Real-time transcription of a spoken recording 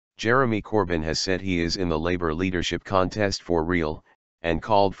Jeremy Corbyn has said he is in the Labour leadership contest for real, and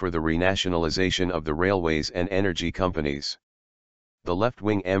called for the renationalisation of the railways and energy companies. The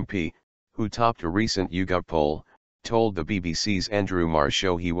left-wing MP, who topped a recent YouGov poll, told the BBC's Andrew Marr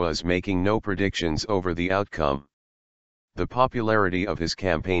show he was making no predictions over the outcome. The popularity of his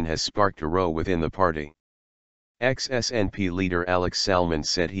campaign has sparked a row within the party. Ex-SNP leader Alex Salmond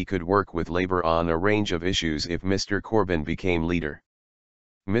said he could work with Labour on a range of issues if Mr Corbyn became leader.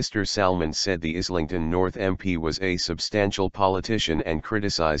 Mr Salmond said the Islington North MP was a substantial politician and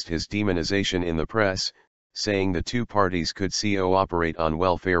criticised his demonisation in the press, saying the two parties could cooperate on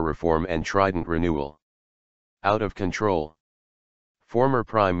welfare reform and Trident renewal. Out of control. Former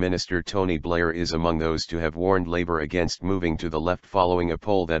Prime Minister Tony Blair is among those to have warned Labour against moving to the left following a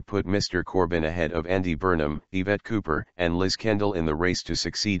poll that put Mr Corbyn ahead of Andy Burnham, Yvette and Liz Kendall in the race to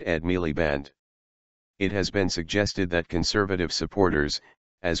succeed Ed Miliband. It has been suggested that Conservative supporters,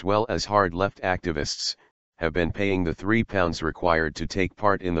 as well as hard left activists, have been paying the £3 required to take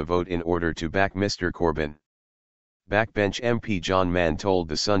part in the vote in order to back Mr Corbyn. Backbench MP John Mann told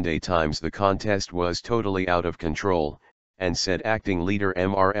the Sunday Times the contest was totally out of control, and said acting leader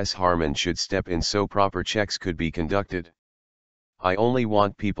Mrs Harman should step in so proper checks could be conducted. "I only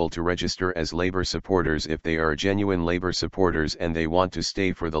want people to register as Labour supporters if they are genuine Labour supporters and they want to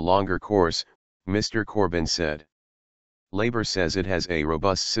stay for the longer course," Mr Corbyn said. Labour says it has a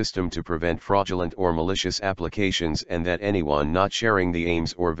robust system to prevent fraudulent or malicious applications and that anyone not sharing the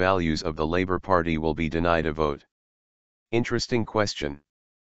aims or values of the Labour Party will be denied a vote. Interesting question.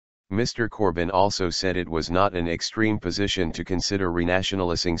 Mr Corbyn also said it was not an extreme position to consider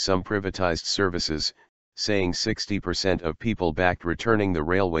renationalising some privatised services, saying 60% of people backed returning the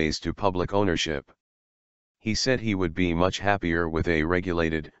railways to public ownership. He said he would be much happier with a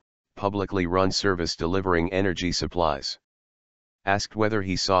regulated, publicly run service delivering energy supplies. Asked whether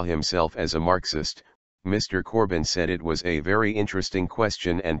he saw himself as a Marxist, Mr Corbyn said it was a very interesting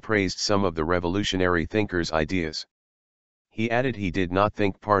question and praised some of the revolutionary thinkers' ideas. He added he did not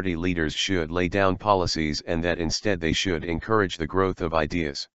think party leaders should lay down policies and that instead they should encourage the growth of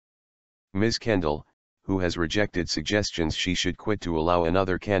ideas. Ms. Kendall, who has rejected suggestions she should quit to allow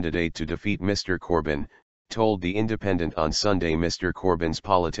another candidate to defeat Mr Corbyn, told The Independent on Sunday Mr Corbyn's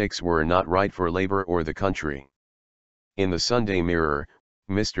politics were not right for Labour or the country. In the Sunday Mirror,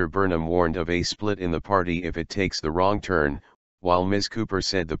 Mr Burnham warned of a split in the party if it takes the wrong turn, while Ms Cooper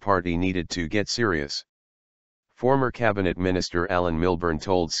said the party needed to get serious. Former Cabinet Minister Alan Milburn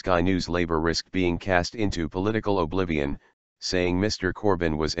told Sky News Labour risked being cast into political oblivion, saying Mr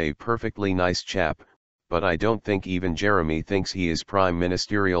Corbyn was a perfectly nice chap, but I don't think even Jeremy thinks he is prime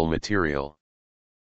ministerial material.